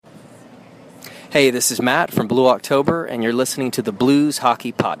Hey, this is Matt from Blue October, and you're listening to the Blues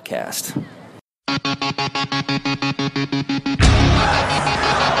Hockey Podcast.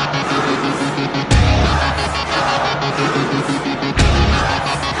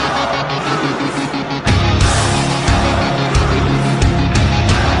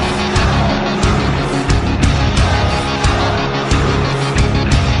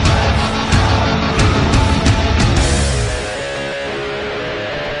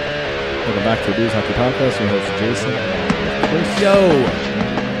 Welcome back to the Blues Hockey Podcast. Your host Jason and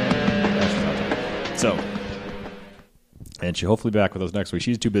Chris. So, and she'll hopefully be back with us next week.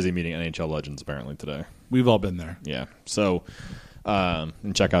 She's too busy meeting NHL legends apparently today. We've all been there. Yeah. So,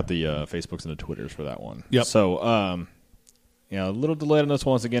 and check out the Facebooks and the Twitters for that one. Yep. So, a little delayed on this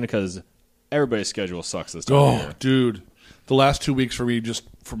once again because everybody's schedule sucks this time of year. Oh, dude. The last 2 weeks for me, just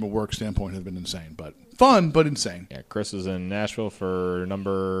from a work standpoint, have been insane. But fun, but insane. Yeah, Chris is in Nashville for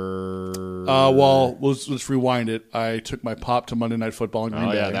number... let's rewind it. I took my pop to Monday Night Football in Green Bay.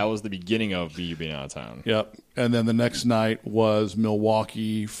 Oh, yeah, that was the beginning of you being out of town. Yep. And then the next night was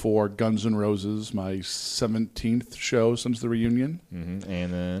Milwaukee for Guns N' Roses, my 17th show since the reunion.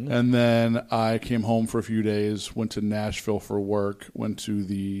 Mm-hmm. And then I came home for a few days, went to Nashville for work, went to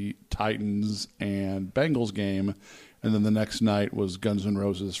the Titans and Bengals game, and then the next night was Guns N'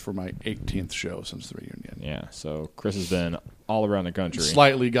 Roses for my 18th show since the reunion. Yeah, so Chris has been all around the country.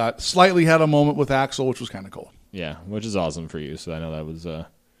 Slightly had a moment with Axel, which was kind of cool. Yeah, which is awesome for you. So I know that was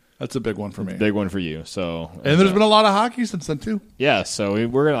that's a big one for me. Big one for you. So and there's been a lot of hockey since then too. Yeah, so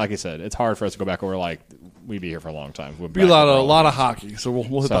we're gonna, like I said, it's hard for us to go back over like we'd be here for a long time. We'll be a lot of hockey. So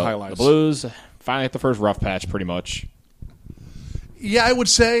we'll hit the highlights. The Blues finally hit the first rough patch, pretty much. Yeah, I would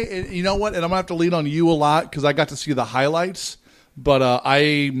say, you know what, and I'm going to have to lean on you a lot because I got to see the highlights, but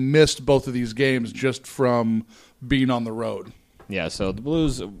I missed both of these games just from being on the road. Yeah, so the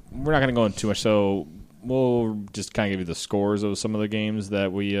Blues, we're not going to go into too much, so we'll just kind of give you the scores of some of the games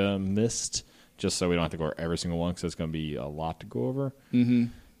that we missed, just so we don't have to go over every single one because it's going to be a lot to go over. Mm-hmm.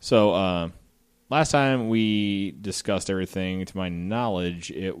 So, last time we discussed everything, to my knowledge,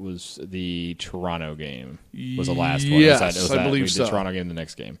 it was the Toronto game was the last one. Yes, I believe so. The Toronto game, the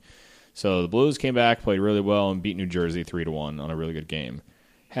next game. So the Blues came back, played really well, and beat New Jersey 3-1 on a really good game.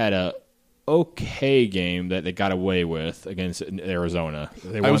 Had a okay game that they got away with against Arizona.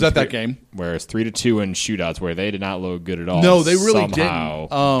 I was at that game. Whereas 3-2 in shootouts where they did not look good at all. No, they really somehow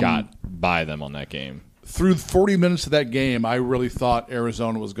didn't. Got by them on that game. Through 40 minutes of that game, I really thought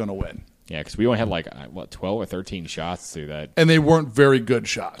Arizona was going to win. Yeah, because we only had 12 or 13 shots through that. And they weren't very good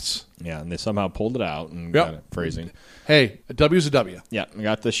shots. Yeah, and they somehow pulled it out and got it phrasing. Hey, a W's a W. Yeah, we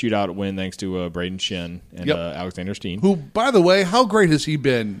got the shootout win thanks to Braden Shen and Alexander Steen. Who, by the way, how great has he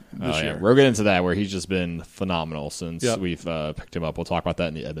been this year? We'll get into that where he's just been phenomenal since we've picked him up. We'll talk about that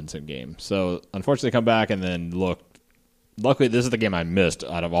in the Edmonton game. So, unfortunately, they come back and then luckily, this is the game I missed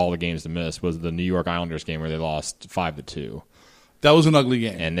out of all the games to miss, was the New York Islanders game where they lost 5-2. That was an ugly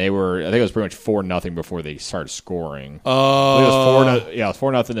game. And I think it was pretty much 4-0 before they started scoring. It was 4-0.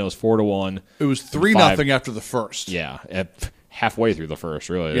 It was 4-1. It was 3-0 after the first. Yeah, halfway through the first,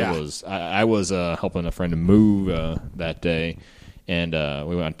 really. Yeah. It was. I was helping a friend to move that day, and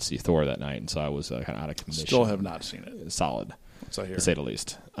we went to see Thor that night, and so I was kind of out of condition. Still have not seen it. Solid, to say the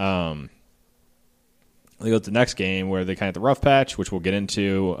least. They go to the next game where they kind of the rough patch, which we'll get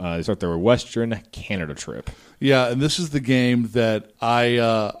into. They start their Western Canada trip. Yeah, and this is the game that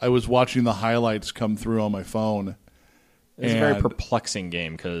I was watching the highlights come through on my phone. It's a very perplexing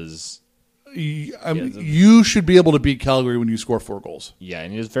game because you should be able to beat Calgary when you score 4 goals. Yeah,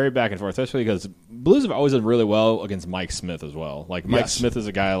 and it's very back and forth, especially because Blues have always done really well against Mike Smith as well. Like Mike Smith is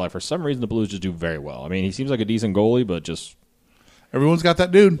a guy like for some reason the Blues just do very well. I mean, he seems like a decent goalie, but just everyone's got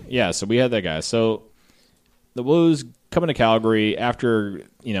that dude. Yeah, so we had that guy. So the Blues coming to Calgary after,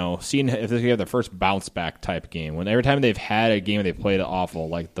 seeing if they have their first bounce back type game. When every time they've had a game where they've played awful,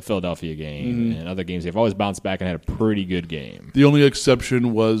 like the Philadelphia game and other games, they've always bounced back and had a pretty good game. The only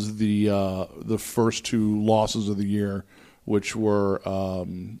exception was the first 2 losses of the year, which were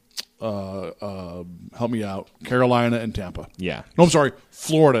help me out, Carolina and Tampa. Yeah. No, I'm sorry,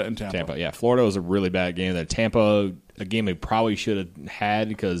 Florida and Tampa. Tampa, yeah. Florida was a really bad game. That Tampa, a game they probably should have had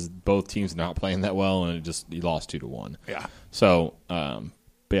because both teams are not playing that well, and you lost 2-1. Yeah. So, so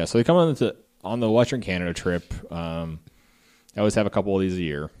they come on the Western Canada trip. I always have a couple of these a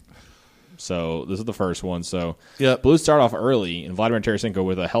year. So this is the first one. So Blues start off early, and Vladimir Tarasenko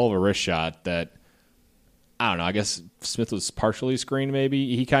with a hell of a wrist shot that, I don't know, I guess Smith was partially screened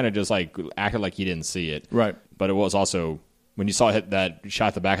maybe. He kind of just acted like he didn't see it. Right. But it was also, when you saw it hit that shot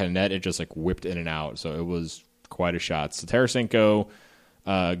at the back of the net, it just whipped in and out. So it was quite a shot. So Tarasenko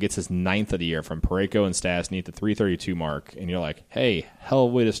gets his 9th of the year from Parayko and Stastny at the 3:32 mark, and you're like, hey, hell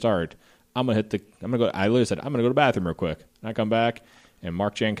of a way to start. I literally said, I'm gonna go to the bathroom real quick. And I come back, and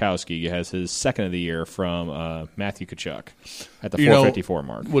Mark Jankowski has his 2nd of the year from Matthew Tkachuk at the 4:54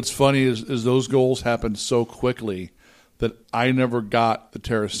 mark. What's funny is those goals happened so quickly that I never got the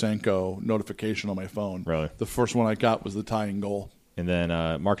Tarasenko notification on my phone. Really? The first one I got was the tying goal. And then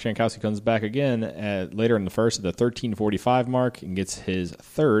Mark Jankowski comes back again later in the first at the 13:45 mark and gets his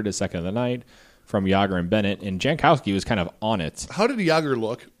 3rd, his 2nd of the night, from Jágr and Bennett. And Jankowski was kind of on it. How did Jágr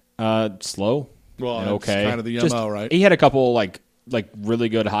look? Slow. Well, and that's okay. kind of the MO, right? He had a couple like really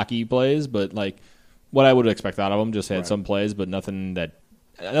good hockey plays, but like what I would expect out of him. Just had some plays, but nothing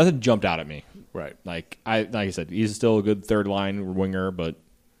jumped out at me. Right. Like I said, he's still a good 3rd line winger, but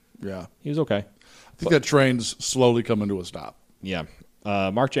yeah, he was okay. I think that train's slowly coming to a stop. Yeah.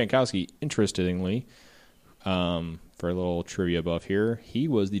 Mark Jankowski, interestingly, for a little trivia buff here, he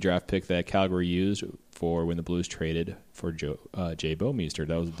was the draft pick that Calgary used for when the Blues traded for Jay Bouwmeester.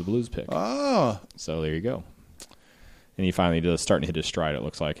 That was the Blues pick. Oh. So there you go. And he finally does starting to hit his stride, it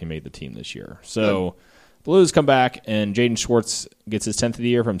looks like. He made the team this year. So Blues come back, and Jaden Schwartz gets his 10th of the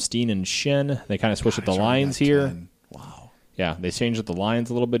year from Steen and Schenn. They kind of switched up the lines here. 10. Wow. Yeah, they changed up the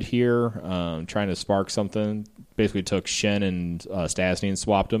lines a little bit here, trying to spark something. Basically took Schenn and Stastny and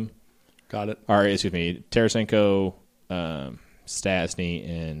swapped them. Got it. Or, excuse me, Tarasenko, Stastny,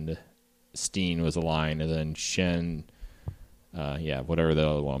 and Steen was a line, and then Schenn, whatever the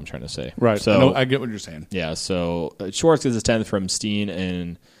other one I'm trying to say. Right. So I get what you're saying. Yeah, so Schwartz gets his 10th from Steen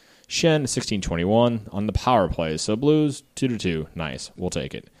and Schenn, 16:21 on the power play. So Blues 2-2, nice, we'll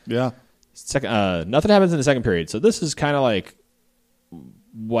take it. Yeah. Nothing happens in the second period. So this is kind of like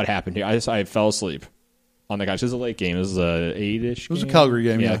what happened here. I fell asleep on the couch. This is a late game. This is a 8-ish. It was a Calgary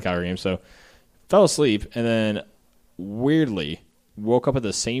game. Yeah, Calgary game. So fell asleep, and then weirdly woke up at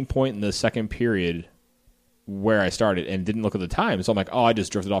the same point in the second period where I started, and didn't look at the time. So I'm like, oh, I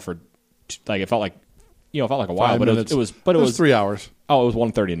just drifted off for it felt like a while, but it was 3 hours. Oh, it was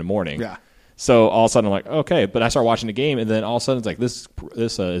 1:30 in the morning. Yeah. So all of a sudden I'm like, okay, but I start watching the game, and then all of a sudden it's like this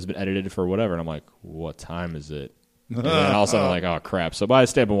has been edited for whatever, and I'm like, what time is it? And then all of a sudden I'm like, oh crap. So I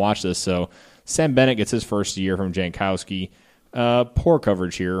stay up and watch this. So Sam Bennett gets his first year from Jankowski. Poor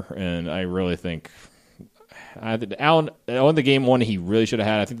coverage here, and I really think Allen on the game one he really should have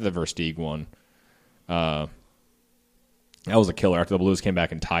had. I think the Versteeg one. That was a killer after the Blues came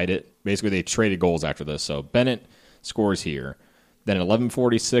back and tied it. Basically, they traded goals after this. So Bennett scores here. Then at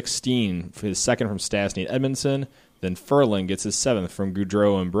 11:46, Steen for his 2nd from Stastny and Edmondson. Then Ferland gets his 7th from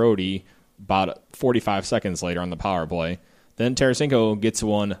Gaudreau and Brody about 45 seconds later on the power play. Then Tarasenko gets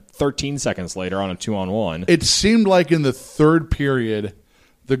one 13 seconds later on a 2-on-1. It seemed like in the third period,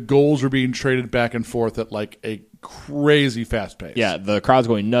 the goals were being traded back and forth at like a crazy fast pace. Yeah, the crowd's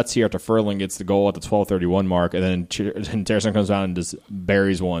going nuts here after Ferland gets the goal at the 12:31 mark, and then Tarasenko comes down and just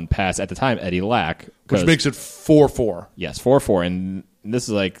buries one past, at the time, Eddie Lack. Which makes it 4-4. Yes, 4-4, and this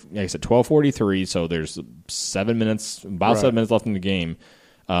is like I said, 12:43, so there's 7 minutes left in the game.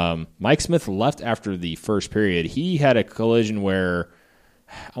 Mike Smith left after the first period. He had a collision where,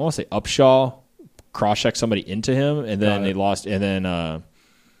 I want to say Upshaw cross-checked somebody into him, and then they lost, and then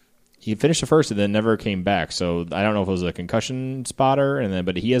he finished the first and then never came back. So I don't know if it was a concussion spotter,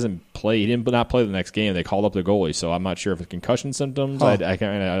 but he hasn't played. He did not play the next game. They called up the goalie, so I'm not sure if it's concussion symptoms. I'd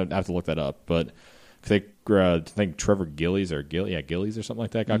have to look that up. But I think Trevor Gillies or something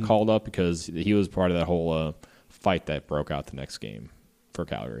like that got called up because he was part of that whole fight that broke out the next game for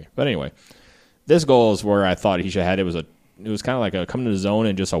Calgary. But anyway, this goal is where I thought he should have had it. It was kind of like a coming to the zone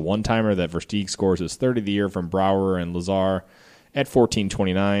and just a one-timer that Versteeg scores his 3rd of the year from Brouwer and Lazar at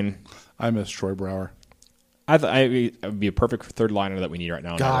 14:29. I miss Troy Brouwer. It would be a perfect third liner that we need right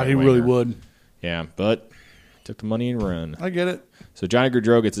now. God, he really would. Yeah, but took the money and run. I get it. So Johnny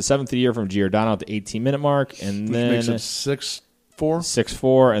Gaudreau gets his 7th of the year from Giordano at the 18-minute mark, and which then makes it 6-4.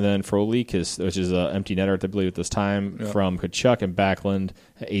 6-4, and then Frolik, which is an empty netter, I believe, at this time, from Tkachuk and Backlund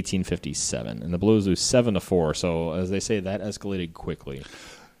at 18:57. And the Blues lose 7-4. So as they say, that escalated quickly.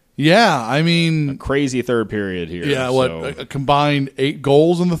 Yeah, I mean, a crazy third period here. Yeah, a combined 8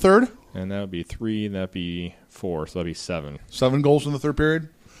 goals in the third? And that would be 3, and that would be 4, so that would be 7. 7 goals in the third period?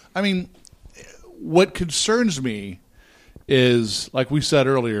 I mean, what concerns me is, like we said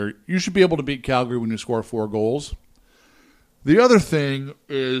earlier, you should be able to beat Calgary when you score 4 goals. The other thing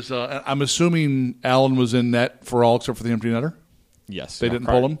is, I'm assuming Allen was in net for all except for the empty netter? Yes. They didn't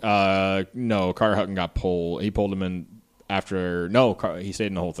pull him? No, Carter Hutton got pulled. He pulled him in after. No, he stayed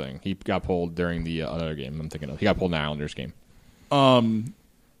in the whole thing. He got pulled during the other game I'm thinking of. He got pulled in the Islanders game.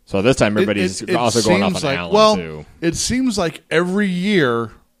 So this time everybody's also going off on Allen, too. It seems like every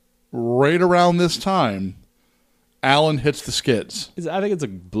year, right around this time, Allen hits the skids. I think it's a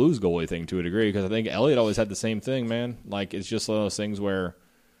Blues goalie thing to a degree because I think Elliott always had the same thing, man. Like, it's just one of those things where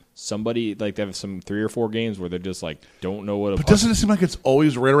somebody, like, they have some 3 or 4 games where they're just, like, don't know what. But doesn't it seem like it's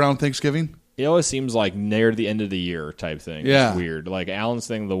always right around Thanksgiving? It always seems like near the end of the year type thing. Yeah. It's weird. Like, Allen's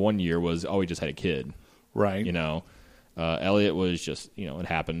thing the one year was, he just had a kid. Right. You know? Elliott was just, it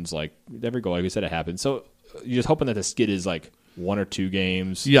happens. Like, every goal, like we said, it happens. So you're just hoping that the skid is, like, 1 or 2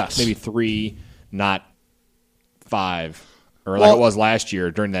 games. Yes. Maybe 3, not 5. Or like it was last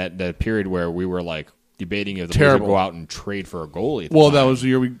year during that period where we were, like, debating if the Blues would go out and trade for a goalie. That was the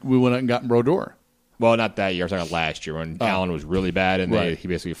year we went out and got Brodeur. Well, not that year. I was talking about last year when Allen was really bad and he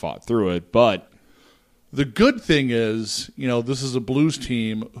basically fought through it. But the good thing is, this is a Blues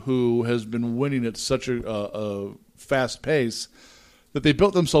team who has been winning at such a fast pace that they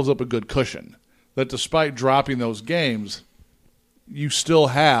built themselves up a good cushion. That despite dropping those games, you still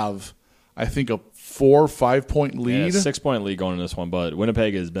have, I think, a 4 or 5 point lead. 6-point lead going in this one, but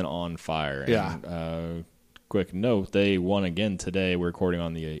Winnipeg has been on fire. Yeah. And, quick note, they won again today. We're recording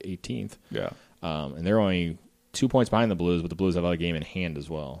on the 18th. Yeah. And they're only 2 points behind the Blues, but the Blues have a game in hand as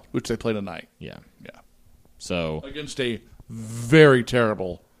well. Which they play tonight. Yeah. Yeah. So against a very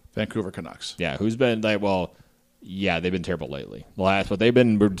terrible Vancouver Canucks. Yeah, who's been like, they've been terrible lately. But they've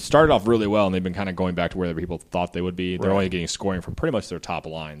been started off really well, and they've been kind of going back to where people thought they would be. They're only getting scoring from pretty much their top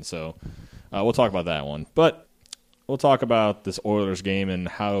line. So we'll talk about that one. But we'll talk about this Oilers game and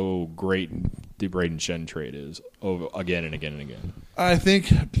how great the Braden Shen trade is again and again and again. I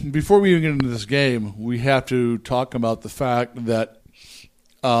think before we even get into this game, we have to talk about the fact that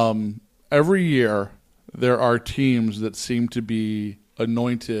every year there are teams that seem to be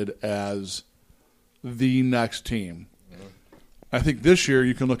anointed as the next team. Mm-hmm. I think this year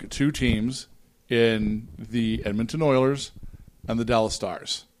you can look at 2 teams in the Edmonton Oilers and the Dallas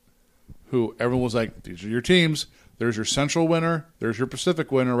Stars, who everyone was like, these are your teams. There's your Central winner. There's your Pacific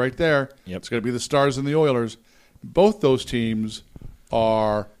winner right there. Yep. It's going to be the Stars and the Oilers. Both those teams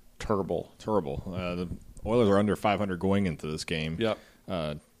are terrible. The Oilers are under 500 going into this game.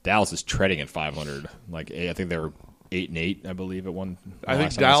 Yep. Dallas is treading at 500. Like, I think they were 8-8, I believe, at one. I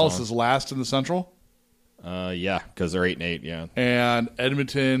think Dallas is last in the Central. Yeah, because they're 8-8. Yeah, and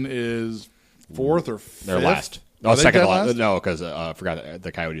Edmonton is 4th or 5th. They're last. Oh, second last. No, because I forgot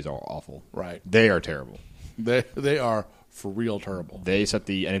the Coyotes are awful. Right, they are terrible. They are for real terrible. They set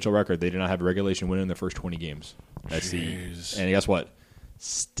the NHL record. They did not have a regulation win in their first 20 games. And guess what?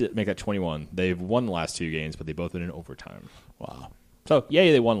 Make that 21. They've won the last 2 games, but they both been in overtime. Wow. So,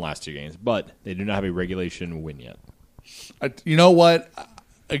 they won the last 2 games, but they do not have a regulation win yet. You know what?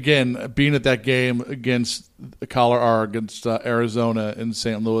 Again, being at that game against Arizona in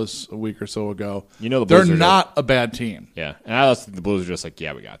St. Louis a week or so ago, the Blues they're not a bad team. Yeah, and I think the Blues are just like,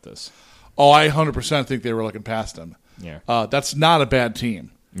 yeah, we got this. Oh, I 100% think they were looking past them. Yeah, that's not a bad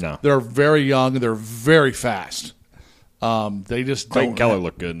team. No, they're very young. They're very fast. They just Clayton Keller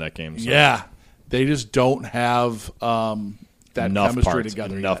looked good in that game. So. Yeah, they just don't have that enough chemistry parts,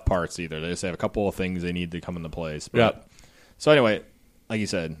 together. Enough parts either. They just have a couple of things they need to come into place. Yeah. So anyway, like you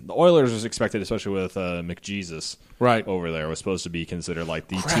said, the Oilers was expected, especially with McJesus over there, was supposed to be considered like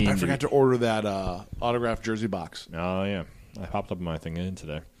the team. I forgot to order that autographed jersey box. Oh yeah, I popped up on my thing in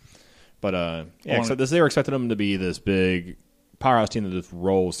today. But they were expecting them to be this big powerhouse team that just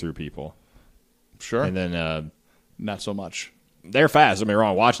rolls through people. Sure, and then not so much. They're fast. Don't get me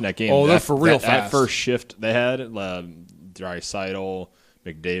wrong. Watching that game, they're for real fast. That first shift they had, Draisaitl,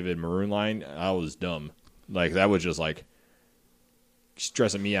 McDavid, Maroon line, I was dumb. Like that was just like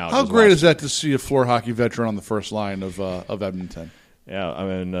stressing me out. How great is that to see a floor hockey veteran on the first line of Edmonton? Yeah, I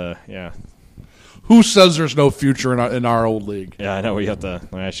mean, yeah. Who says there's no future in our old league? Yeah, I know.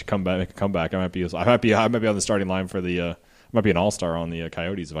 I should come back, make a comeback. I might be on the starting line for the. I might be an all-star on the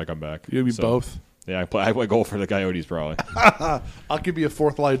Coyotes if I come back. You'll be both. Yeah, I play goal for the Coyotes probably. I'll give you a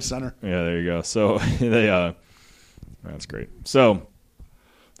 4th line center. Yeah, there you go. So they. That's great. So.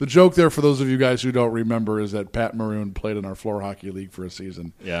 The joke there, for those of you guys who don't remember, is that Pat Maroon played in our floor hockey league for a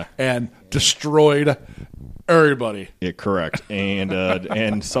season. Yeah. And destroyed everybody. Yeah, correct.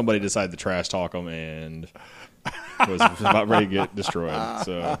 And somebody decided to trash talk him and was about ready to get destroyed.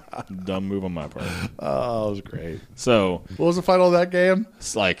 So, dumb move on my part. Oh, it was great. So, what was the final of that game?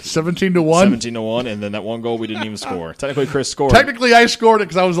 It's like 17-1? 17-1, and then that one goal we didn't even score. Technically, Chris scored. Technically, I scored it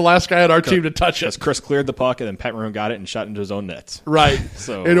because I was the last guy on our team to touch it. Because Chris cleared the puck, and then Pat Maroon got it and shot into his own nets. Right.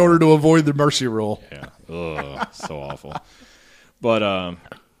 So in order to avoid the mercy rule. Yeah. Ugh, so awful. But,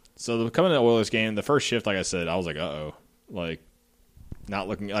 so coming to the Oilers game, the first shift, like I said, I was like, uh-oh. Like, not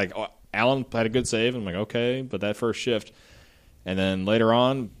looking like Allen had a good save. I'm like, okay, but that first shift, and then later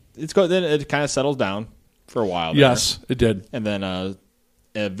on, then it kind of settles down for a while. Yes, it did. And then a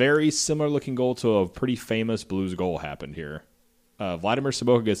very similar looking goal to a pretty famous Blues goal happened here. Vladimir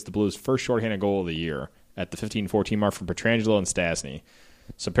Sobotka gets the Blues' first shorthanded goal of the year at the 15-14 mark from Pietrangelo and Stastny.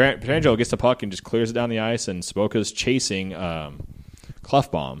 So Pietrangelo gets the puck and just clears it down the ice, and Sobotka's chasing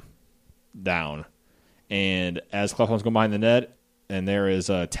Klefbom down. And as Klefbom's going behind the net, and there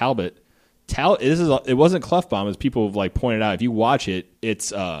is Talbot. It wasn't Klefbom, as people have like pointed out. If you watch it,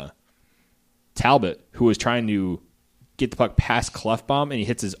 it's Talbot who was trying to get the puck past Klefbom, and he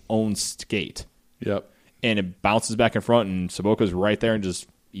hits his own skate. Yep. And it bounces back in front, and Sobotka's right there and just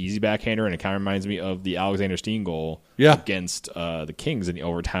easy backhander, and it kind of reminds me of the Alexander Steen goal against the Kings in the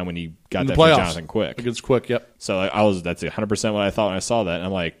overtime when he got that from Jonathan Quick. Against Quick, yep. So that's 100% what I thought when I saw that. And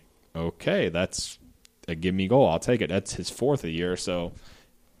I'm like, okay, that's a give-me goal. I'll take it. That's his fourth of the year, so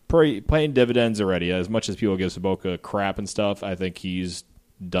paying dividends already. As much as people give Sobotka crap and stuff, I think he's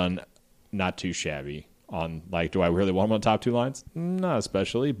done not too shabby. On like, do I really want him on the top two lines? Not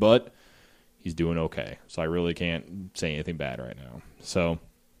especially, but he's doing okay. So I really can't say anything bad right now. So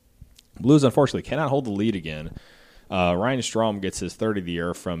Blues, unfortunately, cannot hold the lead again. Ryan Strome gets his third of the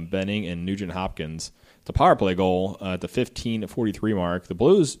year from Benning and Nugent Hopkins. It's a power play goal at the 15-43 mark. The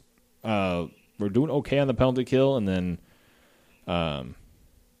Blues were doing okay on the penalty kill, and then kind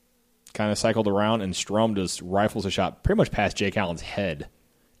of cycled around, and Strome just rifles a shot pretty much past Jake Allen's head.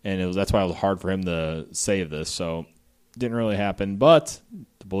 And that's why it was hard for him to save this. So didn't really happen. But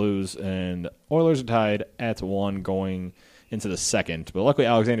the Blues and Oilers are tied at 1 going into the second. But luckily,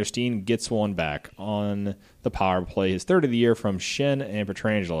 Alexander Steen gets one back on the power play. His third of the year from Schenn and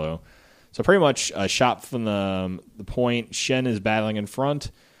Pietrangelo. So pretty much a shot from the point. Schenn is battling in front.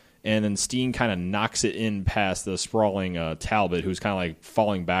 And then Steen kind of knocks it in past the sprawling Talbot, who's kind of like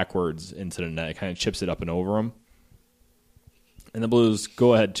falling backwards into the net. It kind of chips it up and over him. And the Blues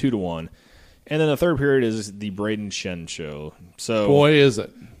go ahead 2-1. And then the third period is the Braden Schenn show. So boy, is it.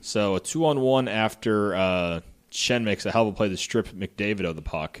 So a 2-on-1 after Schenn makes a hell of a play to strip McDavid of the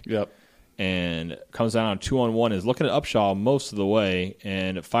puck. Yep. And comes down on 2-on-1, is looking at Upshaw most of the way,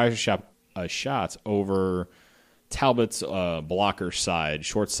 and fires a shot over Talbot's blocker side,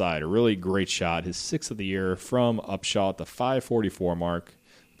 short side. A really great shot. His sixth of the year from Upshaw at the 5:44 mark.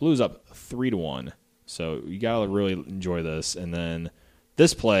 Blues up 3-1. So you got to really enjoy this. And then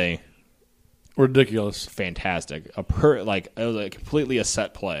this play, ridiculous. Fantastic. It was completely a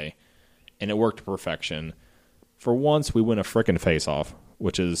set play, and it worked to perfection. For once, we win a frickin' face-off,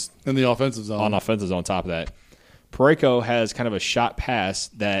 which is in the offensive zone. On offensive zone, on top of that. Parayko has kind of a shot pass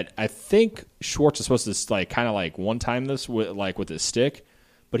that I think Schwartz is supposed to kind of one-time this with his stick,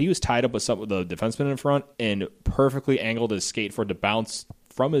 but he was tied up with the defenseman in front and perfectly angled his skate for it to bounce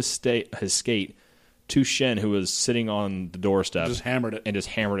from his skate to Schenn, who was sitting on the doorstep. Just hammered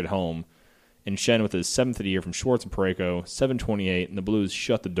it home. And Schenn with his seventh of the year from Schwartz and Parayko, 7:28, and the Blues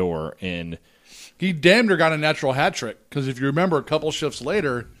shut the door. And he damn near got a natural hat trick, because if you remember a couple shifts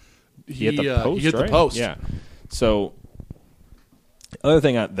later, he hit the post. Yeah. So, other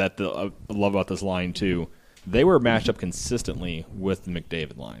thing that I love about this line, too, they were matched up consistently with the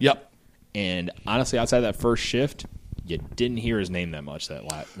McDavid line. Yep. And honestly, outside of that first shift, you didn't hear his name that much.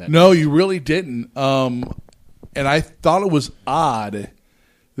 No, you really didn't. And I thought it was odd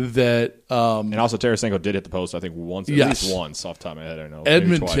that... and also, Tarasenko did hit the post, I think, once, at least once, off the top of my head. I don't know.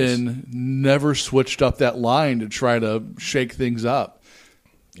 Edmonton never switched up that line to try to shake things up.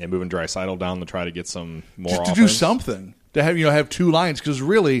 And moving Draisaitl down to try to get some more offense. To do something. To have two lines. Because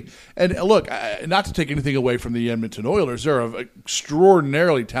really, and look, not to take anything away from the Edmonton Oilers, they're an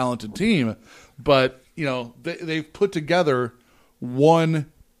extraordinarily talented team. But, they've put together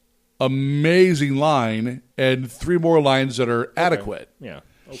one amazing line and three more lines that are adequate. Yeah,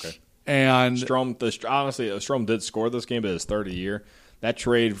 okay. And Strome did score this game, but his third of the year. That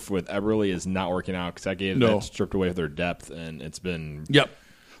trade with Eberle is not working out because that stripped away their depth, and it's been... Yep.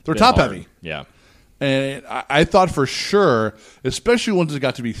 They're top-heavy. Yeah. And I thought for sure, especially once it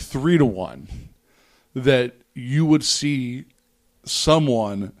got to be 3-1, that you would see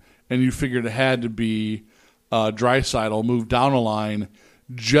someone, and you figured it had to be Draisaitl, move down a line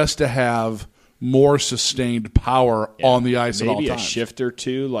just to have more sustained power on the ice at all times. Maybe a shift or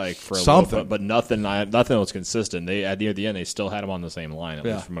two, for something, a little bit, but nothing was consistent. At the end, they still had him on the same line, at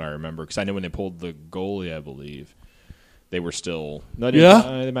least from what I remember. Because I know when they pulled the goalie, I believe, they were still...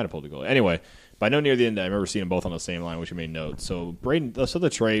 they might have pulled the goalie. Anyway, but I know near the end, I remember seeing them both on the same line, which I made note. So the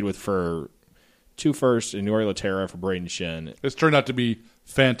trade for 2 firsts and Nori Laterra for Braden Schenn. It's turned out to be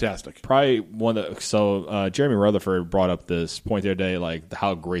Fantastic. Probably one that. So Jeremy Rutherford brought up this point the other day, like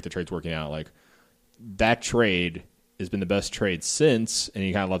how great the trade's working out. Like that trade has been the best trade since, and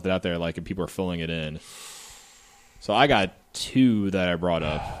he kind of left it out there, like, and people are filling it in. So I got 2 that I brought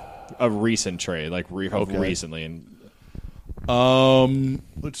up, a recent trade, like recently, and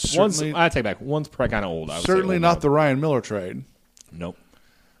one's I take back. One's probably kind of old. I would certainly say not the Ryan Miller trade. Nope.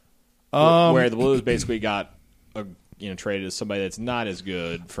 Where the Blues basically got traded as somebody that's not as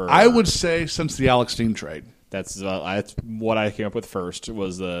good for. I would say since the Alex Steen trade. That's what I came up with first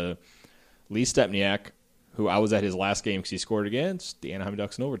was the Lee Stepniak, who I was at his last game because he scored against the Anaheim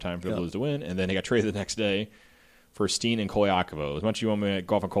Ducks in overtime for the Blues to win, and then he got traded the next day for Steen and Kolyakov. As much as you want me to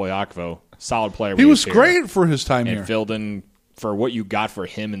go off on Kolyakov, solid player. He was great for his time and here. Filled in for what you got for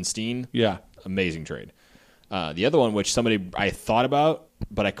him and Steen. Yeah. Amazing trade. The other one, which somebody I thought about,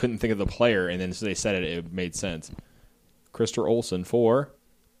 but I couldn't think of the player, and then so they said it made sense. Krister Olsson for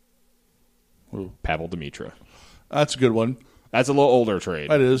Pavel Demitra. That's a good one. That's a little older trade.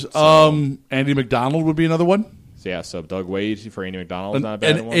 That is. Andy McDonald would be another one. So Doug Wade for Andy McDonald is not a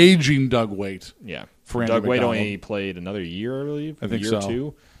bad one. An aging Doug Wade. Yeah. For Andy Doug Wade McDonald. only played another year, I believe. I think a year so.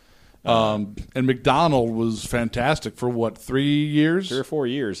 or 2. And McDonald was fantastic for what, 3 years? 3 or 4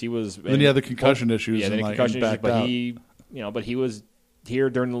 years. He was. Then he had the concussion issues. Yeah, then and concussion issues, backed but out. he was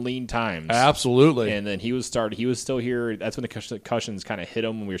here during the lean times. Absolutely. And then he was still here. That's when the concussions kind of hit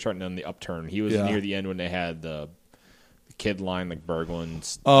him when we were starting on the upturn. He was near the end when they had the kid line like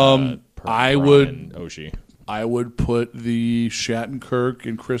Berglund, and Oshie. I would put the Shattenkirk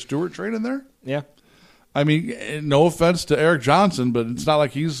and Chris Stewart trade in there. Yeah. I mean, no offense to Eric Johnson, but it's not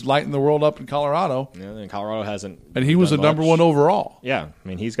like he's lighting the world up in Colorado. Yeah, and Colorado hasn't. And he was the number 1 overall. Yeah, I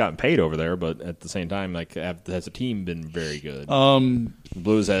mean he's gotten paid over there, but at the same time, like has a team been very good. The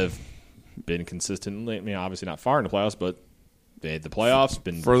Blues have been consistently. I mean, obviously not far in the playoffs, but they had the playoffs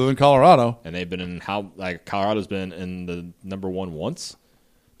been further than Colorado, and they've been in Colorado's been in the number 1 once.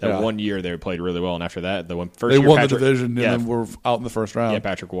 That 1 year they played really well, and after that, they won the division, and then were out in the first round. Yeah,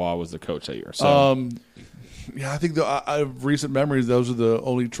 Patrick Waugh was the coach that year. So. I think recent memories, those are the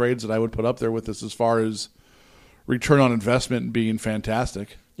only trades that I would put up there with this as far as return on investment being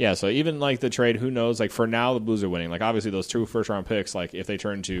fantastic. Yeah, so even like the trade, who knows? Like for now, the Blues are winning. Like obviously those 2 first-round picks, like if they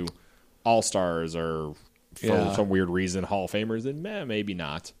turn to All-Stars or for some weird reason Hall of Famers, then maybe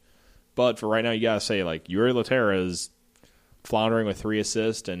not. But for right now, you got to say like Yuri Laterra is floundering with 3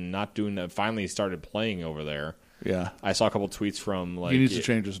 assists and not doing that. Finally started playing over there. Yeah. I saw a couple tweets from like... He needs to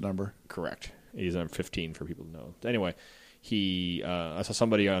change his number. Correct. He's number 15 for people to know. Anyway, I saw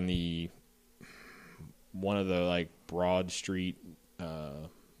somebody on one of the like Broad Street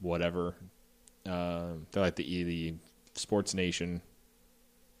whatever. They're like the Sports Nation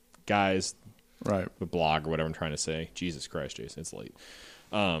guys. Right. The blog or whatever I'm trying to say. Jesus Christ, Jason, it's late.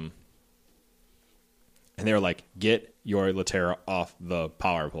 And they were like, get your Laterra off the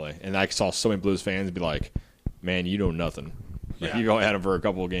power play. And I saw so many Blues fans be like, man, you know nothing. Like, you've only had him for a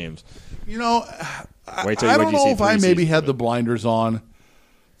couple of games. You know, I don't you know see if I 3 maybe seasons, had the blinders on.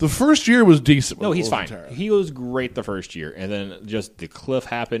 The first year was decent. No, he's fine. Laterra. He was great the first year, and then just the cliff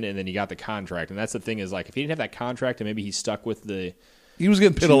happened, and then he got the contract. And that's the thing is, like, if he didn't have that contract and maybe he stuck with he was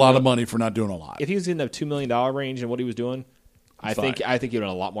getting paid a lot of money for not doing a lot. If he was in the $2 million range and what he was doing, I think he would have been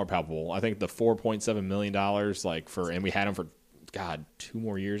a lot more palpable. I think the $4.7 million, and we had him for 2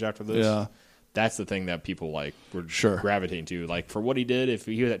 more years after this. Yeah. That's the thing that people were gravitating to. Like for what he did, if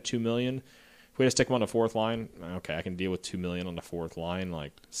he was at $2 million, if we had to stick him on the 4th line, okay, I can deal with $2 million on the 4th line.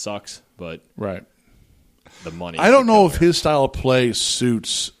 Like sucks, but right. The money. I don't know if his style of play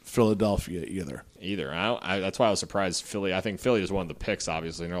suits Philadelphia either. That's why I was surprised. Philly. I think Philly is one of the picks,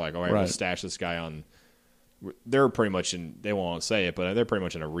 obviously, and they're like, all right, we'll stash this guy on. They're pretty much in. They won't say it, but they're pretty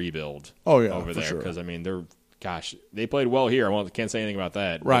much in a rebuild. Over there because I mean they're. Gosh, they played well here. I can't say anything about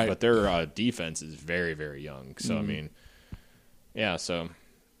that. Right. But their defense is very, very young. So, I mean, yeah, so,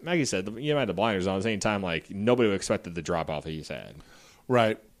 like you said, you had the blinders on at the same time. Like, nobody would expect the drop-off that he's had.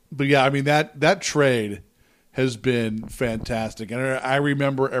 Right. But, yeah, I mean, that trade has been fantastic. And I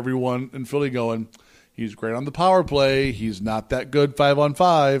remember everyone in Philly going, he's great on the power play. He's not that good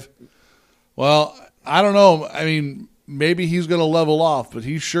 5-on-5. Well, I don't know. I mean, maybe he's going to level off, but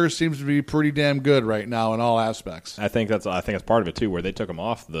he sure seems to be pretty damn good right now in all aspects. I think that's part of it too, where they took him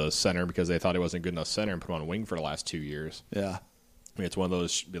off the center because they thought he wasn't good enough center and put him on a wing for the last 2 years. Yeah, I mean, it's one of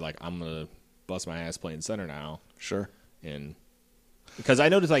those be like, I'm going to bust my ass playing center now. Sure, and because I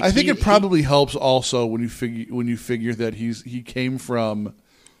noticed I think it probably helps also when you figure that he came from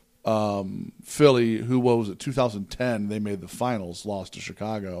Philly, who was it? 2010. They made the finals, lost to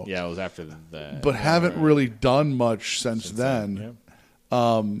Chicago. Yeah, it was after that, but haven't really done much since then.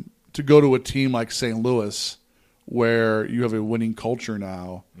 to go to a team like St. Louis where you have a winning culture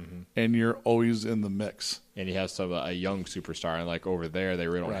now and you're always in the mix. And he has a young superstar, and like over there, they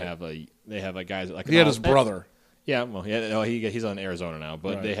really don't have they have a guys like he had his brother. Yeah, well, he's on Arizona now,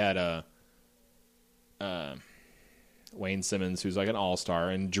 but they had Wayne Simmons, who's like an all-star,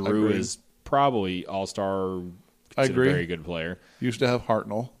 and Drew is probably all-star. I agree. A very good player. Used to have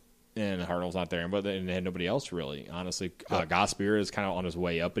Hartnell. And Hartnell's not there, but they had nobody else really. Honestly, Gospear is kind of on his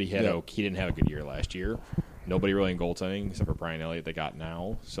way up, but he didn't have a good year last year. Nobody really in goaltending except for Brian Elliott they got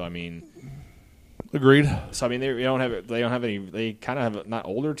now. So I mean, agreed. So I mean, they don't have any. They kind of have not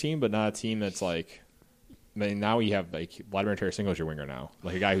older team, but not a team that's like. I mean, now we have like Vladimir Tarasenko's your winger now,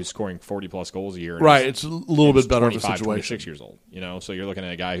 like a guy who's scoring 40+ goals a year. Right, it's a little bit better of a situation. 26 years old, so you're looking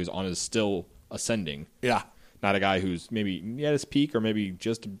at a guy who's on his still ascending. Yeah. Not a guy who's maybe at his peak or maybe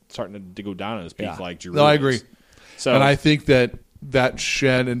just starting to go down at his peak like Giroux. No, I agree. So, and I think that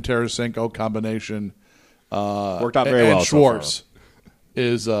Schenn and Tarasenko combination worked out very well. And Schwartz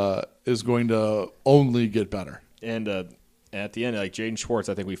is going to only get better. And at the end, like Jaden Schwartz,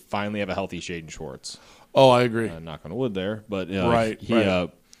 I think we finally have a healthy Jaden Schwartz. Oh, I agree. Knock on wood there, but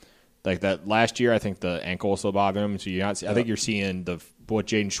right. Like that last year, I think the ankle was still bothering him. So I think you're seeing what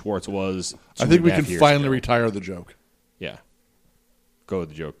Jaden Schwartz was. I think we can finally retire the joke. Yeah, go with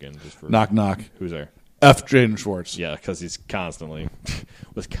the joke again. Just for knock. Who's there? F. Jaden Schwartz. Yeah, because he's constantly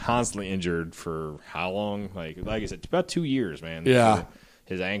injured for how long? Like I said, about 2 years, man. Yeah,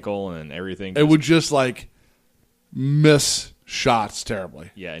 his ankle and everything. It would just like miss shots terribly.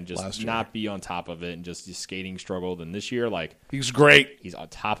 Yeah, and just not be on top of it, and just his skating struggled. And this year, like he's great. He's on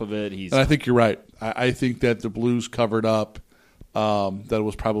top of it. And I think you're right. I think that the Blues covered up that it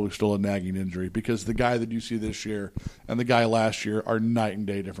was probably still a nagging injury because the guy that you see this year and the guy last year are night and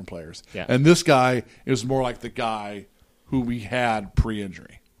day different players. Yeah. And this guy is more like the guy who we had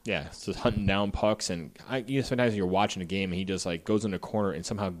pre-injury. Yeah, so hunting down pucks, and sometimes you're watching a game and he just like goes in a corner and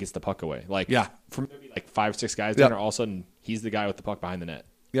somehow gets the puck away. Like from maybe like 5-6 guys down there, all of a sudden he's the guy with the puck behind the net.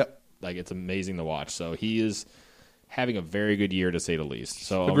 Yep, like it's amazing to watch. So he is having a very good year to say the least.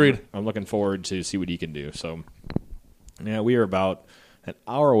 So agreed. I'm looking forward to see what he can do. So yeah, we are about an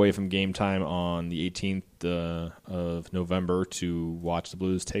hour away from game time on the 18th of November to watch the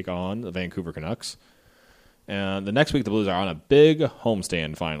Blues take on the Vancouver Canucks. And the next week, the Blues are on a big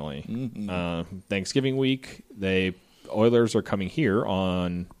homestand finally. Mm-hmm. Thanksgiving week, Oilers are coming here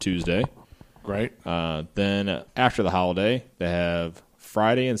on Tuesday. Right. Then after the holiday, they have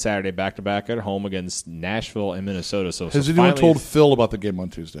Friday and Saturday back-to-back at home against Nashville and Minnesota. Has anyone told Phil about the game on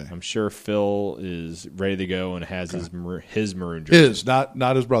Tuesday? I'm sure Phil is ready to go and has his maroon jersey. His,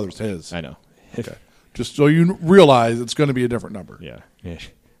 not his brother's, his. I know. Okay. Just so you realize it's going to be a different number. Yeah.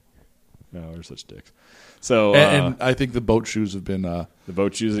 No, they're such dicks. So and I think the boat shoes have been the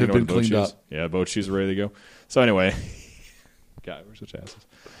boat shoes have been cleaned up. Yeah, boat shoes are ready to go. So anyway, God, we're such asses.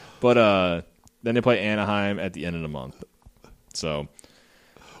 But then they play Anaheim at the end of the month. So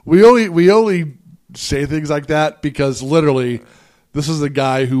we only say things like that because literally this is a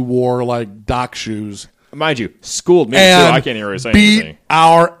guy who wore like dock shoes. Mind you, schooled me too. I can't even really say beat anything.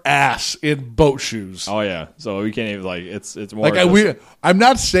 Our ass in boat shoes. Oh yeah, so we can't even like it's more like I'm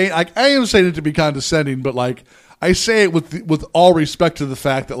not saying like I am saying it to be condescending, but like I say it with all respect to the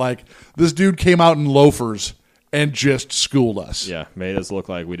fact that like this dude came out in loafers and just schooled us. Yeah, made us look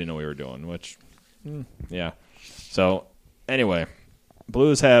like we didn't know what we were doing. Which, yeah. So anyway,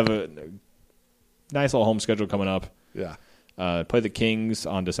 Blues have a nice little home schedule coming up. Yeah. Play the Kings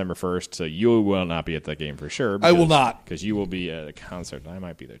on December 1st, so you will not be at that game for sure. I will not. Because you will be at a concert. I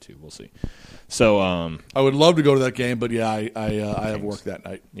might be there too. We'll see. So I would love to go to that game, but yeah, I have work that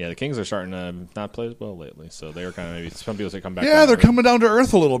night. Yeah, the Kings are starting to not play as well lately, so they're kind of maybe some people say come back. Yeah, they're coming down to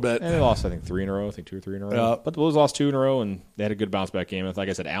earth a little bit. And they lost, I think, 3 in a row. I think 2 or 3 in a row. But the Blues lost 2 in a row, and they had a good bounce back game. Like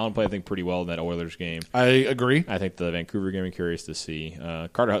I said, Allen played, I think, pretty well in that Oilers game. I agree. I think the Vancouver game I'm curious to see.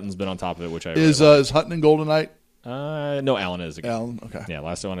 Carter Hutton's been on top of it, which I is Hutton in goal tonight? No, Allen is again. Allen, okay. Yeah,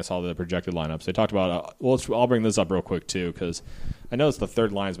 last time I saw the projected lineups, they talked about. I'll bring this up real quick too because I know the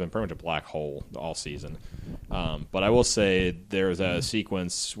third line's been pretty much a black hole all season. But I will say there's a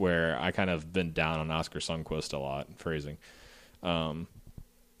sequence where I kind of been down on Oscar Sundqvist a lot, phrasing.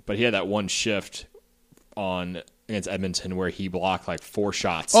 But he had that one shift against Edmonton where he blocked like 4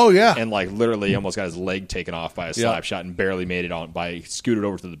 shots. Oh yeah, and like literally almost got his leg taken off by a slap shot and barely made it on scooted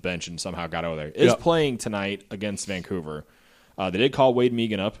over to the bench and somehow got over there. Is playing tonight against Vancouver. They did call Wade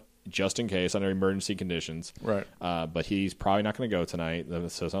Megan up just in case under emergency conditions. Right. But he's probably not going to go tonight.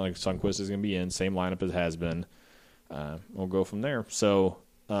 So it's not like Sundqvist is going to be in same lineup as has been. We'll go from there. So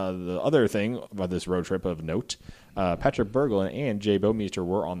the other thing about this road trip of note, Patrick Berglund and Jay Bouwmeester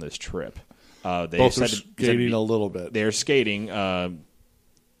were on this trip. They both are skating a little bit. They're skating.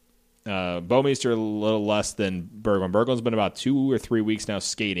 Bouwmeester a little less than Berglund. Berglund's been about 2 or 3 weeks now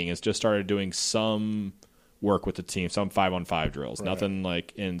skating. Has just started doing some work with the team, some 5-on-5 drills. Right. Nothing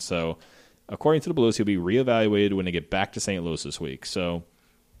like, and so according to the Blues, he'll be reevaluated when they get back to St. Louis this week. So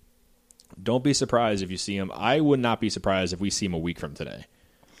don't be surprised if you see him. I would not be surprised if we see him a week from today,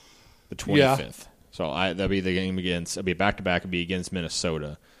 the 25th. Yeah. So that'll be the game against. It'll be back-to-back. It'll be against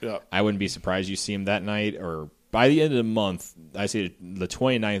Minnesota. Yeah. I wouldn't be surprised you see him that night or by the end of the month. I say the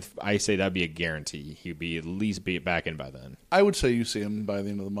 29th. I say that'd be a guarantee. He'd be at least be back in by then. I would say you see him by the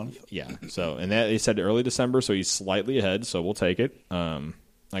end of the month. Yeah. So and that they said early December, so he's slightly ahead. So we'll take it.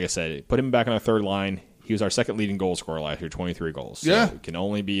 Like I said, put him back on our third line. He was our second leading goal scorer last year, 23 goals. So yeah. It can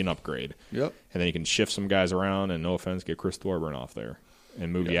only be an upgrade. Yep. And then you can shift some guys around, and no offense, get Chris Thorburn off there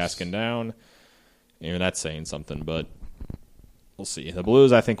and move Yaskin down. And that's saying something, but we'll see. The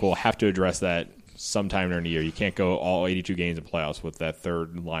Blues, I think, will have to address that sometime during the year. You can't go all 82 games in playoffs with that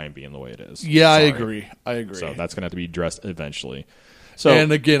third line being the way it is. Yeah, sorry. I agree. So that's going to have to be addressed eventually. So,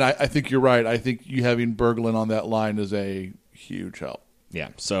 and again, I think you're right. I think you having Berglund on that line is a huge help. Yeah,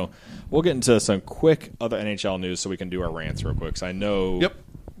 so we'll get into some quick other NHL news so we can do our rants real quick. So I know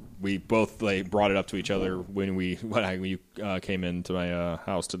we both brought it up to each other when you came into my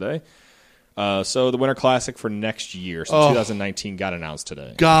house today. So the Winter Classic for next year, so 2019, got announced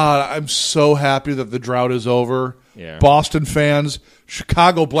today. God, I'm so happy that the drought is over. Yeah. Boston fans,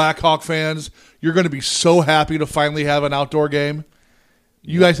 Chicago Blackhawk fans, you're going to be so happy to finally have an outdoor game.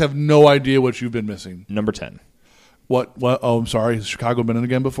 You guys have no idea what you've been missing. Number 10. What? Oh, I'm sorry. Has Chicago been in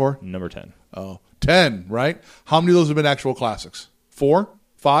again before? Number 10. Oh, 10, right? How many of those have been actual classics? 4?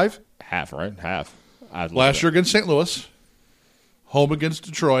 5? Half, right? Half. Last year against St. Louis. Home against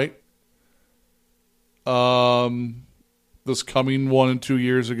Detroit. This coming 1 and 2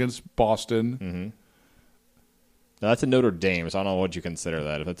 years against Boston. Mm-hmm. Now, that's a Notre Dame, so I don't know what you consider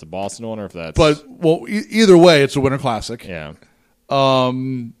that. If it's a Boston one or if that's... But, well, either way, it's a Winter Classic. Yeah.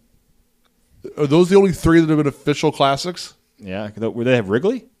 Are those the only 3 that have been official classics? Yeah. Would they have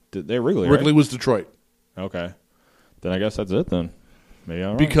Wrigley? They have Wrigley, Wrigley right? was Detroit. Okay. Then I guess that's it then. Maybe I'm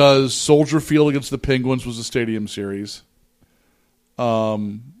wrong. Because Soldier Field against the Penguins was the Stadium Series.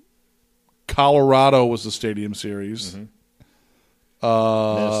 Colorado was the Stadium Series. Mm-hmm.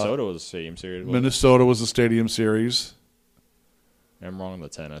 Minnesota was the Stadium Series. Minnesota was the Stadium Series. I'm wrong on the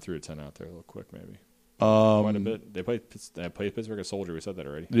 10. I threw a 10 out there real quick, maybe. Quite a bit. They played Pittsburgh at Soldier. We said that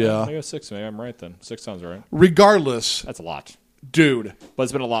already. Yeah. Maybe 6. Maybe I'm right then. 6 sounds right. Regardless. That's a lot. Dude. But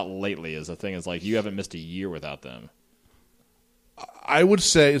it's been a lot lately is the thing. Is like you haven't missed a year without them. I would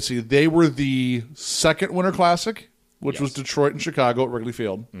say, they were the second Winter Classic, which was Detroit and Chicago at Wrigley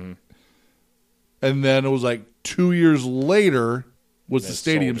Field. Mm-hmm. And then it was like 2 years later was the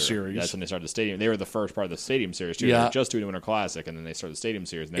Stadium Series. That's when they started the Stadium. They were the first part of the Stadium Series, too. Yeah. They were just doing the Winter Classic, and then they started the Stadium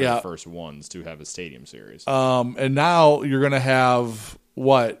Series, and they were the first ones to have a Stadium Series. And now you're going to have,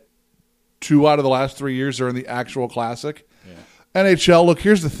 2 out of the last 3 years are in the actual Classic? Yeah. NHL, look,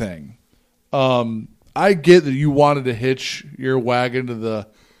 here's the thing. I get that you wanted to hitch your wagon to the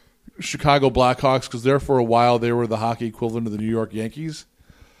Chicago Blackhawks because there for a while they were the hockey equivalent of the New York Yankees.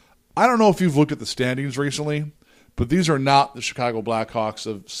 I don't know if you've looked at the standings recently, but these are not the Chicago Blackhawks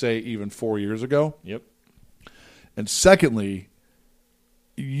of, say, even 4 years ago. Yep. And secondly,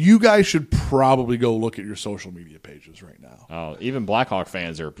 you guys should probably go look at your social media pages right now. Oh, even Blackhawk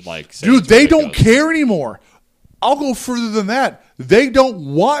fans are like... Dude, they don't care anymore. I'll go further than that. They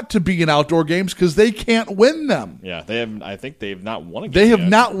don't want to be in outdoor games because they can't win them. Yeah, they have. I think they've not won a game. They have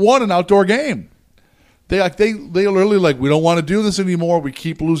not won an outdoor game. They literally we don't want to do this anymore. We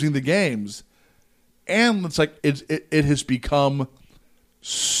keep losing the games, and it's like it has become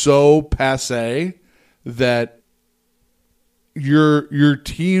so passé that your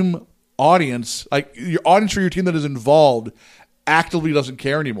team audience, your audience for your team that is involved, actively doesn't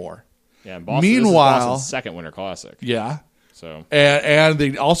care anymore. Yeah, and Boston, meanwhile, this is Boston's second Winter Classic. Yeah. So and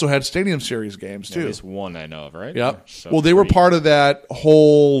they also had Stadium Series games too. At least one I know of, right? Yep. So well, they were part of that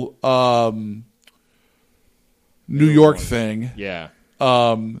whole New York thing. Yeah.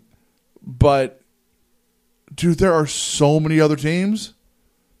 But dude, there are so many other teams.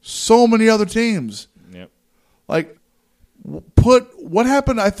 So many other teams. Yep. What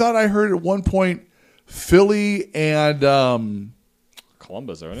happened? I thought I heard at one point Philly and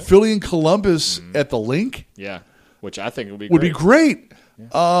Columbus, isn't it? Philly and Columbus at the Link. Yeah, which I think would be great.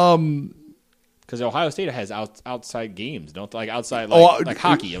 Because Ohio State has outside games, don't outside like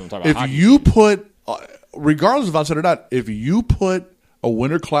hockey. I'm talking about if hockey. You put, regardless of outside or not, if you put a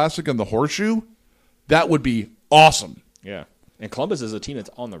Winter Classic on the Horseshoe, that would be awesome. Yeah. And Columbus is a team that's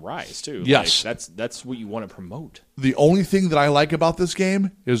on the rise, too. Yes. Like, that's what you want to promote. The only thing that I like about this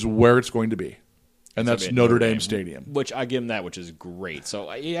game is where it's going to be. And that's Notre Dame Stadium. Which I give them that, which is great. So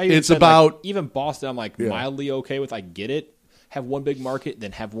it's about... even Boston, I'm mildly okay with. I get it. Have one big market,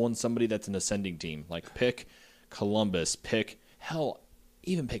 then have somebody that's an ascending team. Like pick Columbus,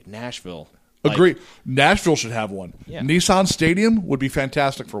 even pick Nashville. Agree. Nashville should have one. Yeah. Nissan Stadium would be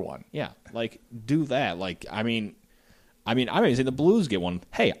fantastic for one. Yeah, do that. I mean, I'm saying the Blues get one.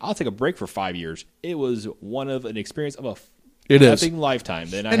 Hey, I'll take a break for 5 years. It was one of an experience of a effing lifetime.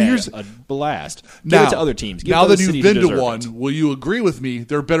 Then I had a blast. Give it to other teams. Now that you've been to one, will you agree with me?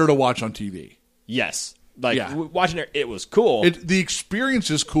 They're better to watch on TV. Yes. Watching it was cool. The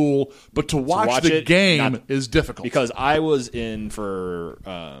experience is cool, but to watch the game is difficult. Because I was in for...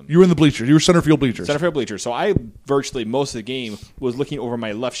 you were in the bleachers. You were center field bleachers. Center field bleachers. So I virtually, most of the game, was looking over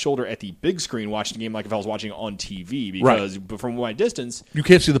my left shoulder at the big screen watching the game like if I was watching on TV. Because from my distance... You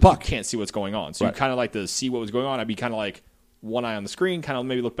can't see the puck. You can't see what's going on. So you kind of like to see what was going on. I'd be kind of like one eye on the screen, kind of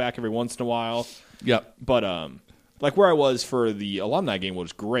maybe look back every once in a while. Yep. But... like where I was for the alumni game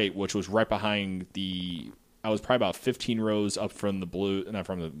was great, which was right behind I was probably about 15 rows up from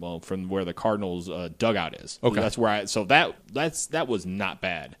from where the Cardinals dugout is. Okay. That's where that was not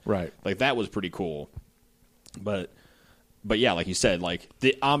bad. Right. Like that was pretty cool. But yeah, like you said, like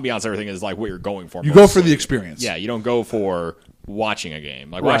the ambiance, everything is like what you're going for. You go for the experience. Yeah, you don't go for watching a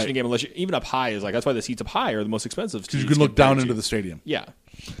game. Like watching a game, unless even up high is that's why the seats up high are the most expensive. Because you can look down into the stadium. Yeah.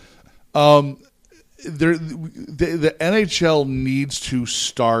 The NHL needs to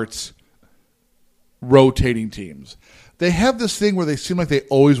start rotating teams. They have this thing where they seem like they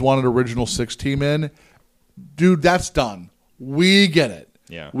always want an original six team in. Dude, that's done. We get it.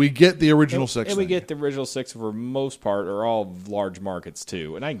 Yeah. We get the original six. And we get the original six for most part are all large markets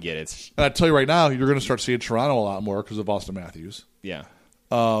too. And I get it. And I tell you right now, you're going to start seeing Toronto a lot more because of Austin Matthews. Yeah.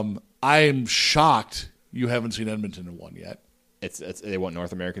 I'm shocked you haven't seen Edmonton in one yet. They want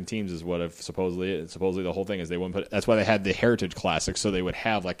North American teams is what supposedly the whole thing is. They wouldn't put. That's why they had the Heritage Classic, so they would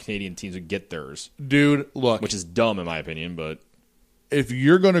have like Canadian teams would get theirs. Dude, look, which is dumb in my opinion, but if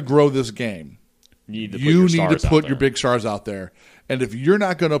you're going to grow this game, you need to put your big stars out there. And if you're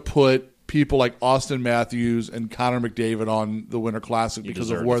not going to put people like Austin Matthews and Connor McDavid on the Winter Classic because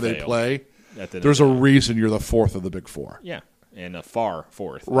of where they play, there's a reason you're the fourth of the big four. Yeah, and a far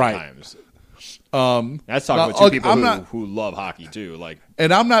fourth right. At times. That's talking with two people who love hockey too.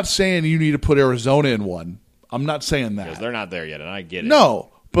 And I'm not saying you need to put Arizona in one. I'm not saying that because they're not there yet, and I get it.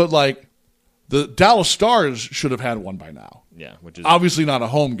 No, but the Dallas Stars should have had one by now. Yeah, which is obviously not a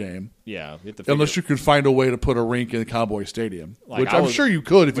home game. Yeah, unless you could find a way to put a rink in Cowboy Stadium, which I'm sure you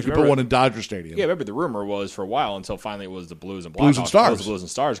could if you could put one in Dodger Stadium. Yeah, remember the rumor was for a while until finally it was the Blues and Blues and Stars. It was the Blues and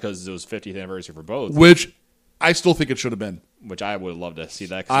Stars because it was 50th anniversary for both. Which I still think it should have been. Which I would love to see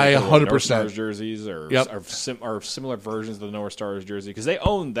that. I 100% North Stars jerseys or similar versions of the North Stars jersey because they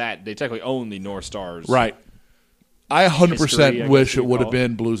own that. They technically own the North Stars. Right. I 100% wish it would have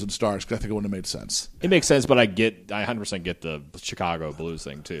been Blues and Stars because I think it would have made sense. It makes sense, but I 100% get the Chicago Blues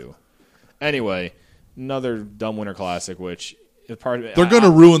thing too. Anyway, another dumb Winter Classic, which is part of. They're going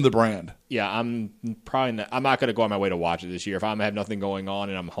to ruin the brand. Yeah, I'm not going to go on my way to watch it this year. If I have nothing going on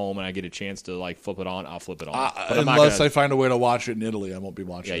and I'm home and I get a chance to flip it on, I'll flip it on. Unless I find a way to watch it in Italy, I won't be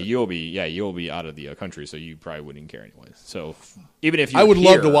watching it. You'll be out of the country, so you probably wouldn't care anyway. So even if I would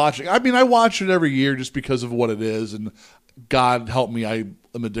love to watch it. I mean, I watch it every year just because of what it is, and God help me, I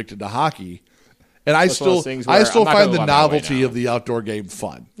am addicted to hockey, and I still find the novelty of the outdoor game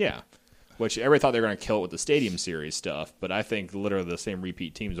fun. Yeah. Which everybody thought they were going to kill it with the Stadium Series stuff, but I think literally the same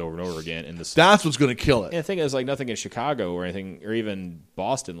repeat teams over and over again. That's what's going to kill it. And the thing is, nothing in Chicago or anything, or even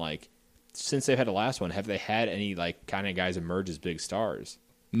Boston, since they've had the last one, have they had any kind of guys emerge as big stars?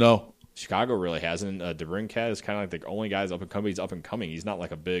 No. Chicago really hasn't. DeBrincat is kind of the only guy that's up and coming. He's up and coming. He's not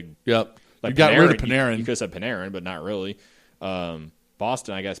a big. Yep. You got rid of Panarin. You could have said Panarin, but not really.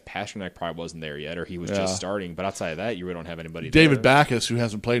 Boston, I guess Pasternak probably wasn't there yet, or he was just starting. But outside of that, you really don't have anybody. David Backes, who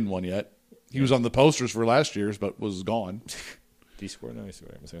hasn't played in one yet. He was on the posters for last year's, but was gone. Did he score? No, he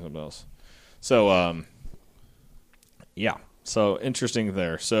scored. I'm saying something else. So, yeah. So, interesting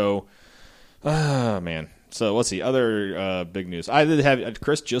there. So, man. So, let's see. Other big news. I did have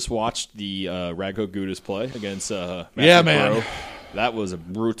Chris just watched the Radko Gudas play against Matthew man. Pro. That was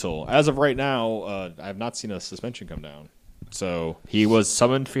brutal. As of right now, I have not seen a suspension come down. So, he was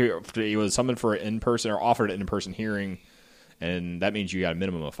summoned for an in-person or offered an in-person hearing, and that means you got a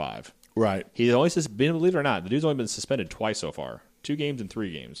minimum of 5. Right. He's only been, believe it or not, the dude's only been suspended twice so far. 2 games and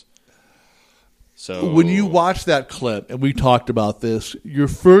 3 games. So when you watch that clip, and we talked about this, your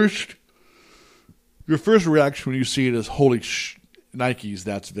first reaction when you see it is, holy Nikes,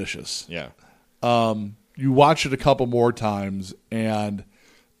 that's vicious. Yeah. You watch it a couple more times, and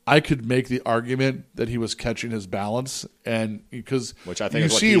I could make the argument that he was catching his balance, and because which I think you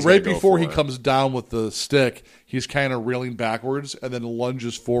is what see he's right gonna go before he for. comes down with the stick, he's kind of reeling backwards and then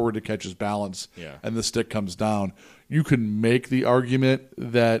lunges forward to catch his balance, Yeah. and the stick comes down. You can make the argument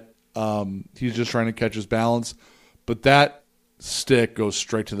that he's just trying to catch his balance, but that stick goes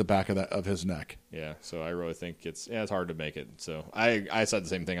straight to the back of his neck. Yeah, so I really think it's hard to make it. So I said the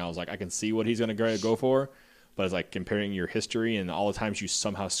same thing. I was like, I can see what he's going to go for, but it's like comparing your history and all the times you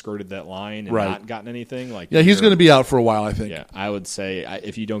somehow skirted that line and Right. not gotten anything. Like, Yeah, he's going to be out for a while, I think. Yeah, I would say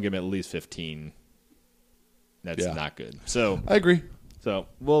if you don't give him at least 15, that's not good. So I agree. So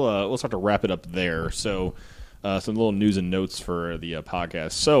we'll start to wrap it up there. So some little news and notes for the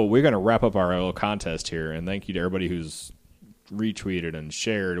podcast. So we're going to wrap up our little contest here, and thank you to everybody who's retweeted and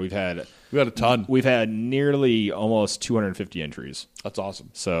shared. We had a ton. We've had nearly almost 250 entries. That's awesome.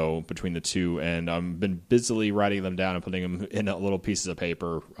 So between the two, and I've been busily writing them down and putting them in little pieces of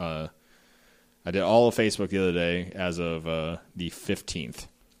paper. I did all of Facebook the other day as of the 15th.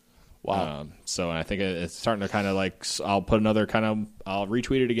 Wow. So I think it's starting to kind of like, I'll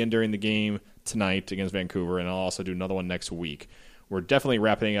retweet it again during the game tonight against Vancouver, and I'll also do another one next week. We're definitely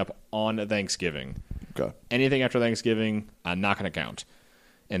wrapping up on Thanksgiving. Okay. Anything after Thanksgiving, I'm not going to count.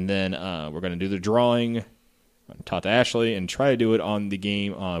 And then we're going to do the drawing, talk to Ashley, and try to do it on the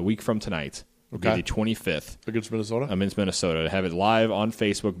game a week from tonight. It'll be the 25th. Against Minnesota? Against Minnesota. Have it live on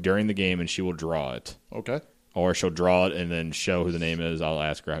Facebook during the game, and she will draw it. Okay. Or she'll draw it and then show who the name is. I'll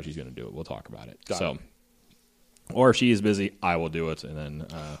ask her how she's going to do it. We'll talk about it. Got it. Or if she is busy, I will do it, and then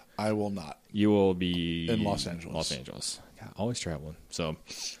I will not. You will be in Los Angeles. Los Angeles. God, always traveling. So,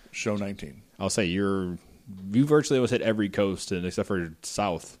 show 19. I'll say you virtually almost hit every coast, and except for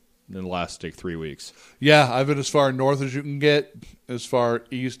south, in the last 3 weeks. Yeah, I've been as far north as you can get, as far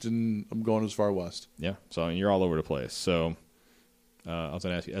east, and I'm going as far west. Yeah, so you're all over the place. So, I was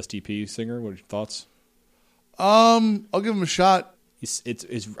going to ask you, STP singer, what are your thoughts? I'll give him a shot.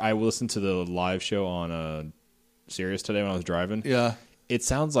 I listened to the live show on Sirius today when I was driving. Yeah, it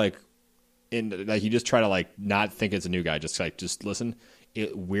sounds like you just try to not think it's a new guy. Just listen.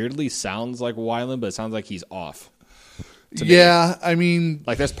 It weirdly sounds like Weiland, but it sounds like he's off. Yeah, I mean,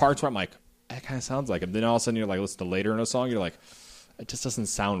 there's parts where I'm like, that kind of sounds like him. Then all of a sudden you're listen to later in a song, you're like, it just doesn't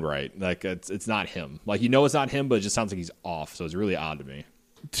sound right. It's not him. It's not him, but it just sounds like he's off. So it's really odd to me.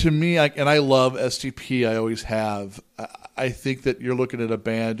 To me, and I love STP. I always have. I think that you're looking at a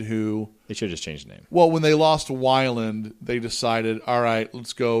band who they should just change the name. Well, when they lost to Weiland, they decided, all right,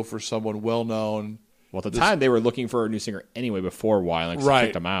 let's go for someone well known. Well, at the time they were looking for a new singer anyway before Weiland, because they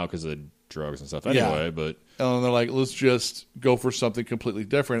kicked them out because of drugs and stuff. Anyway, but and they're like, let's just go for something completely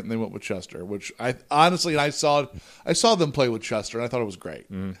different, and they went with Chester, which I honestly, I saw them play with Chester, and I thought it was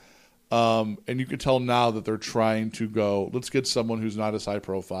great. Mm-hmm. And you can tell now that they're trying to go, let's get someone who's not as high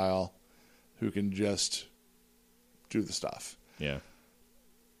profile, who can just do the stuff. Yeah.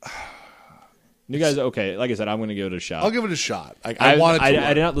 You guys, okay, like I said, I'm going to give it a shot. I'll give it a shot. I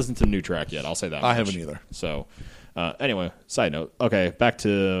did not listen to the new track yet. I'll say that. I haven't either. So, anyway, side note. Okay, back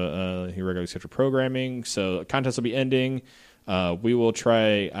to regular scheduled programming. So, contest will be ending. We will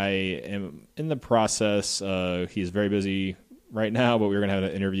try. I am in the process. He's very busy right now, but we're going to have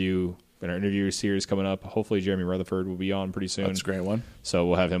an interview in our interview series coming up. Hopefully, Jeremy Rutherford will be on pretty soon. That's a great one. So,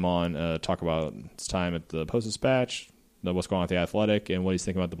 we'll have him on, talk about his time at the Post-Dispatch, know what's going on with the Athletic, and what he's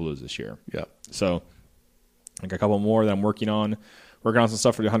thinking about the Blues this year. Yeah. So, I got a couple more that I'm working on. Working on some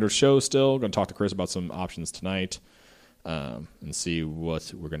stuff for the 100th show still. Going to talk to Chris about some options tonight and see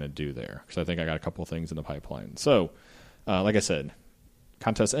what we're going to do there. Because I think I got a couple of things in the pipeline. So, like I said,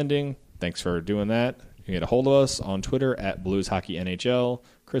 contest ending. Thanks for doing that. You can get a hold of us on Twitter at Blues Hockey NHL.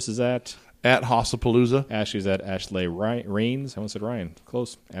 Chris is at Hossapalooza. Ashley's at Ashley Rains. I almost said Ryan.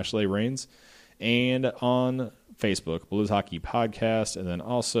 Close. Ashley Rains. And on Facebook, Blues Hockey Podcast. And then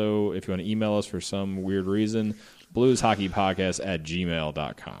also, if you want to email us for some weird reason,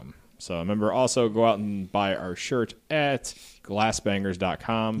 blueshockeypodcast@gmail.com. So remember, also go out and buy our shirt at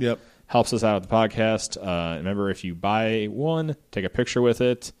glassbangers.com. Yep. Helps us out at the podcast. Remember, if you buy one, take a picture with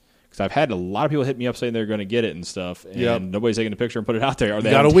it. Because I've had a lot of people hit me up saying they're going to get it and stuff, and nobody's taking a picture and put it out there. Or you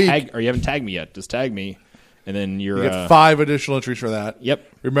got a week. Or you haven't tagged me yet. Just tag me. And then you get 5 additional entries for that. Yep.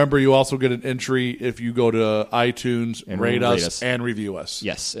 Remember, you also get an entry if you go to iTunes, and rate us, and review us.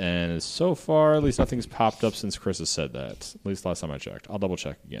 Yes, and so far, at least nothing's popped up since Chris has said that. At least last time I checked. I'll double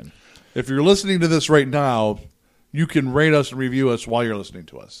check again. If you're listening to this right now, you can rate us and review us while you're listening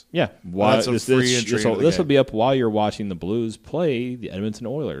to us. Yeah. That's a free entry into the This game. will be up while you're watching the Blues play the Edmonton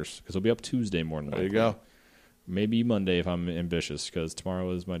Oilers, because it'll be up Tuesday morning. There you go. Maybe Monday if I'm ambitious, because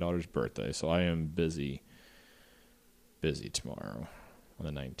tomorrow is my daughter's birthday, so I am busy tomorrow on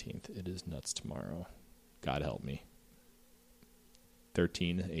the 19th. It is nuts tomorrow. God help me.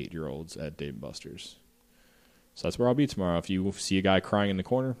 13 8-year-olds at Dave & Buster's. So that's where I'll be tomorrow. If you see a guy crying in the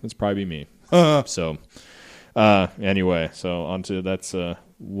corner, that's probably me. So anyway, so on to that's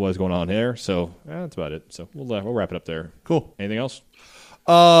what's going on here. So that's about it. So we'll wrap it up there. Cool. Anything else?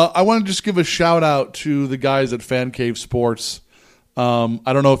 I want to just give a shout out to the guys at Fan Cave Sports. I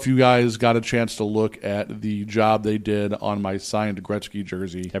don't know if you guys got a chance to look at the job they did on my signed Gretzky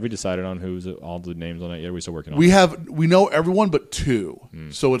jersey. Have we decided on who's all the names on it yet? Are we still working on it? We know everyone but two.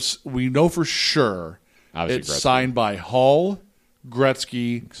 So we know for sure Obviously it's Gretzky. signed by Hull,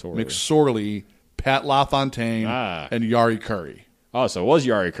 Gretzky, McSorley. McSorley, Pat LaFontaine, and Yari Curry. Oh, so it was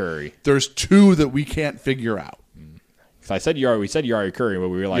Yari Curry. There's two that we can't figure out. We said Yari Curry, but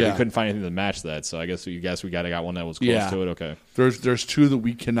we were like, Yeah. we couldn't find anything to match that. So I guess we got one that was close to it. Okay. There's two that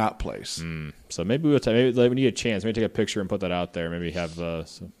we cannot place. So maybe maybe we need a chance. Maybe take a picture and put that out there. Maybe have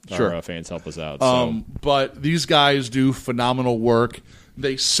our fans help us out. So. But these guys do phenomenal work.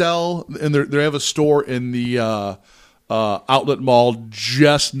 They sell, and they have a store in the outlet mall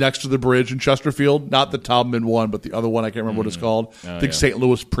just next to the bridge in Chesterfield. Not the Taubman one, but the other one. I can't remember what it's called. I think St.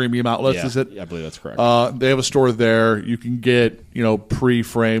 Louis Premium Outlets, is it? Yeah, I believe that's correct. They have a store there. You can get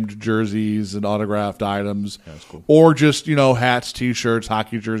pre-framed jerseys and autographed items, that's cool. or just hats, T-shirts,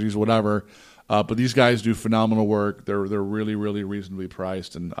 hockey jerseys, whatever. But these guys do phenomenal work. They're really, really reasonably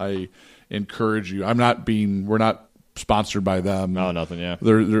priced, and I encourage you. We're not sponsored by them. No, nothing. Yeah,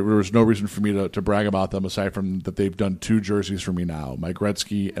 There was no reason for me to brag about them aside from that they've done two jerseys for me now, my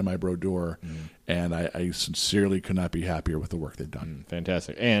Gretzky and my Brodeur, and I sincerely could not be happier with the work they've done.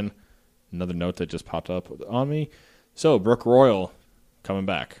 Fantastic. And another note that just popped up on me. So Brook Royal coming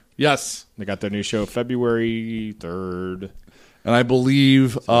back. Yes, They got their new show February 3rd. and I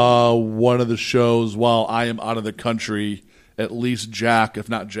believe one of the shows while I am out of the country, at least Jack, if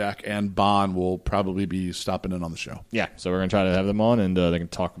not Jack and Bon, will probably be stopping in on the show. Yeah, so we're going to try to have them on, and they can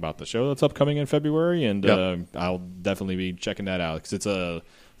talk about the show that's upcoming in February, and I'll definitely be checking that out, because it's I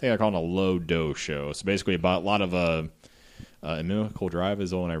think I call it a low-dose show. So basically about a lot of Miracle Drive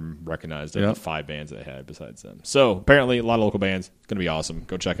is the one I recognized of the 5 bands they had besides them. So apparently a lot of local bands. It's going to be awesome.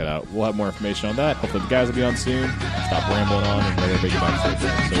 Go check it out. We'll have more information on that. Hopefully the guys will be on soon. Stop rambling on and let everybody get back to it.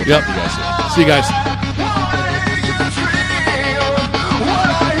 So we'll talk to you guys soon. See you guys.